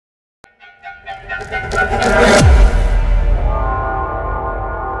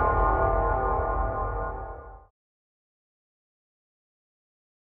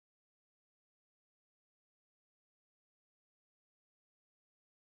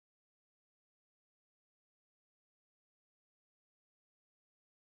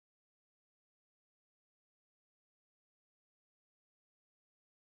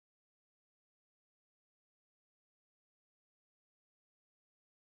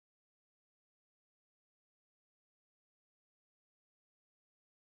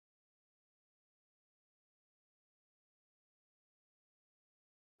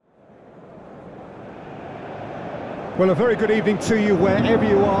Well, a very good evening to you wherever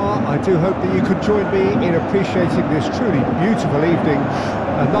you are. I do hope that you could join me in appreciating this truly beautiful evening,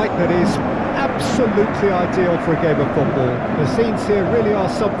 a night that is absolutely ideal for a game of football. The scenes here really are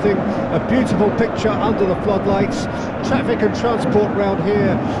something, a beautiful picture under the floodlights. Traffic and transport round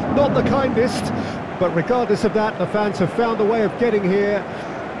here, not the kindest, but regardless of that, the fans have found a way of getting here.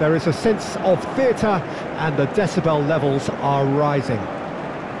 There is a sense of theatre and the decibel levels are rising.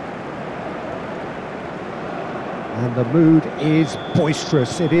 And the mood is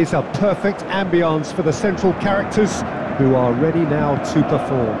boisterous. It is a perfect ambience for the central characters who are ready now to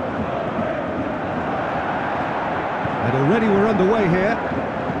perform. And already we're underway here.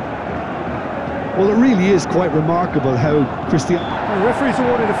 Well, it really is quite remarkable how Cristiano... The referee's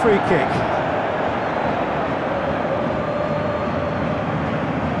awarded a free kick.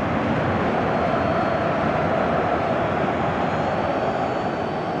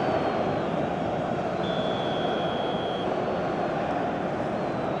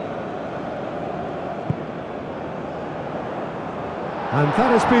 And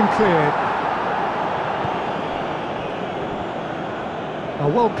that has been cleared.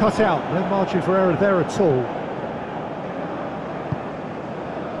 Well cut out, no margin for error there at all.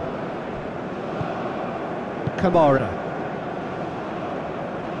 Kamara.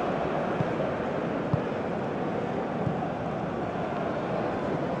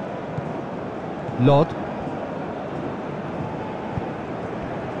 Lod.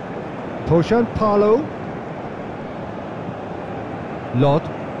 Poshan Palo. Lod.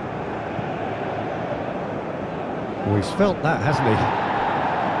 Oh, he's felt that, hasn't he?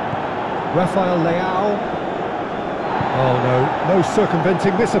 Rafael Leao. Oh no, no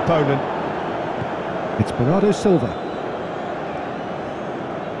circumventing this opponent. It's Bernardo Silva.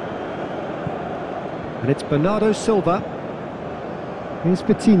 And it's Bernardo Silva. Here's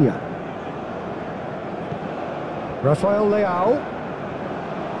Vitinha. Rafael Leao.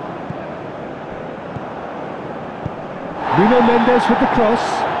 Nuno Mendes with the cross.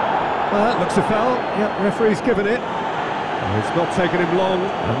 That looks a foul. Yep, referee's given it. It's not taken him long,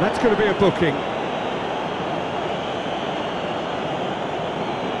 and that's going to be a booking.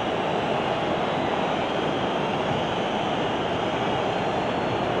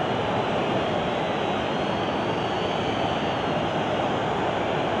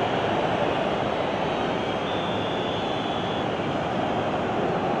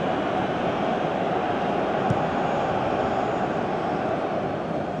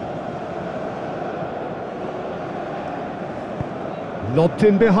 Lobbed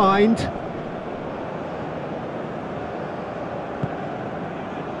in behind.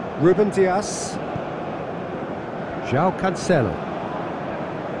 Ruben Dias. João Cancelo.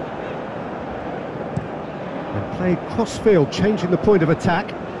 And played cross-field, changing the point of attack.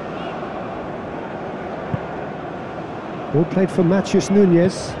 Ball played for Matheus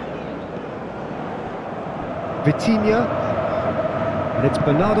Nunes. Vitinha. And it's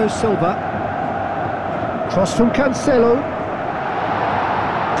Bernardo Silva. Cross from Cancelo.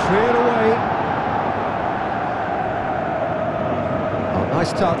 Cleared away. Oh,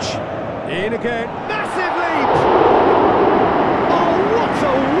 nice touch. In again. Massive leap! Oh, what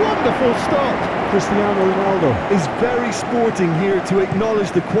a wonderful stop! Cristiano Ronaldo is very sporting here to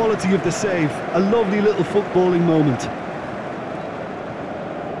acknowledge the quality of the save. A lovely little footballing moment.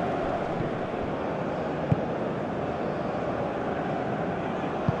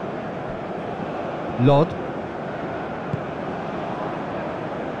 Lod.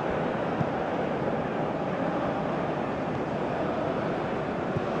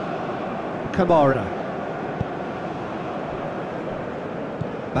 Kamara.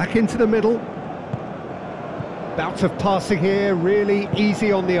 Back into the middle. Bout of passing here, really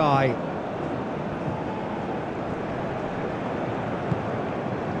easy on the eye.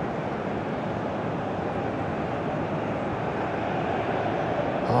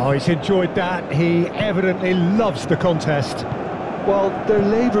 Oh, he's enjoyed that. He evidently loves the contest. Well, they're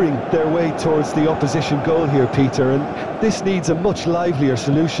labouring their way towards the opposition goal here, Peter, and this needs a much livelier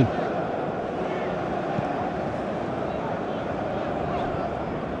solution.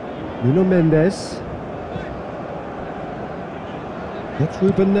 Nuno Mendes. It's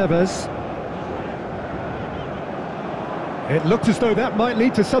Ruben Neves. It looked as though that might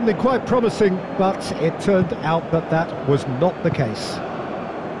lead to something quite promising, but it turned out that that was not the case.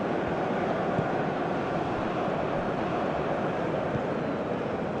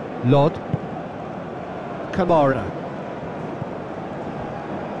 Lod. Kamara.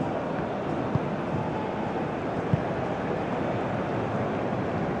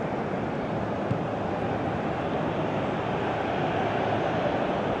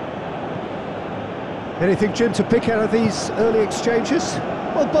 Anything, Jim, to pick out of these early exchanges?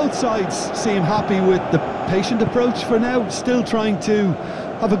 Well, both sides seem happy with the patient approach for now, still trying to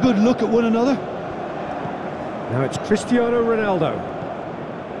have a good look at one another. Now it's Cristiano Ronaldo.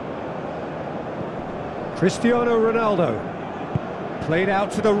 Cristiano Ronaldo. Played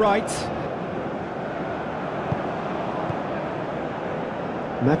out to the right.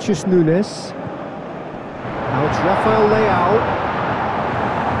 Matheus Nunes. Out to Rafael Leao.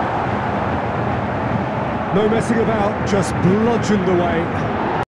 No messing about, just bludgeoned away.